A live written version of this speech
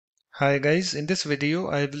Hi guys, in this video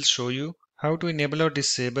I will show you how to enable or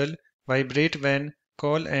disable Vibrate when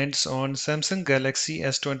call ends on Samsung Galaxy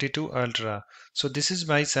S22 Ultra. So this is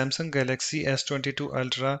my Samsung Galaxy S22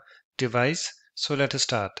 Ultra device. So let us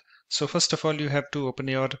start. So first of all you have to open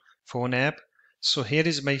your phone app. So here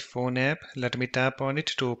is my phone app. Let me tap on it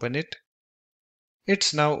to open it.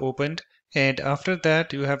 It's now opened, and after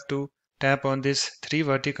that you have to tap on these three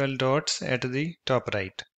vertical dots at the top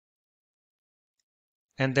right.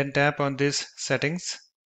 And then tap on this settings,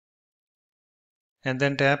 and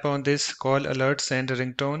then tap on this call alerts and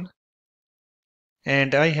ringtone.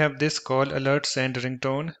 And I have this call alerts and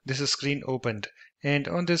ringtone, this screen opened, and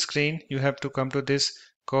on this screen you have to come to this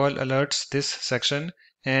call alerts, this section,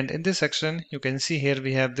 and in this section you can see here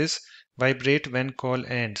we have this vibrate when call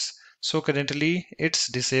ends. So currently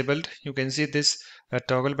it's disabled. You can see this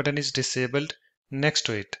toggle button is disabled next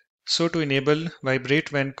to it. So to enable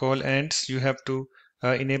vibrate when call ends, you have to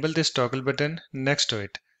enable this toggle button next to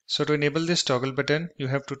it. So to enable this toggle button, you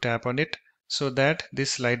have to tap on it so that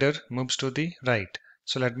this slider moves to the right.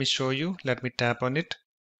 So let me show you. Let me tap on it.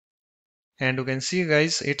 And you can see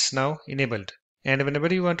guys, it's now enabled. And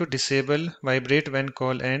whenever you want to disable vibrate when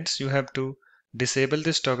call ends, you have to disable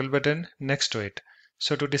this toggle button next to it.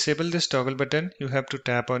 So to disable this toggle button, you have to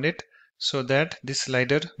tap on it so that this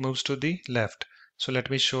slider moves to the left. So let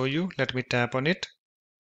me show you. Let me tap on it.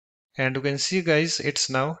 And you can see guys, it's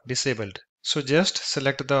now disabled. So just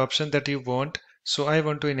select the option that you want. So I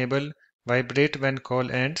want to enable vibrate when call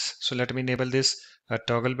ends. So let me enable this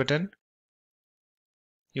toggle button.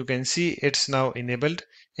 You can see it's now enabled,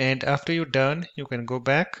 and after you're done you can go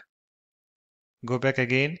back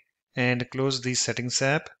again and close the settings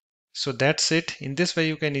app. So that's it. In this way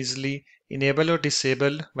you can easily enable or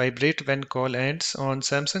disable vibrate when call ends on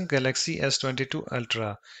Samsung Galaxy S22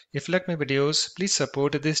 Ultra. If you like my videos, please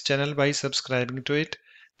support this channel by subscribing to it.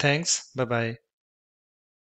 Thanks. Bye bye.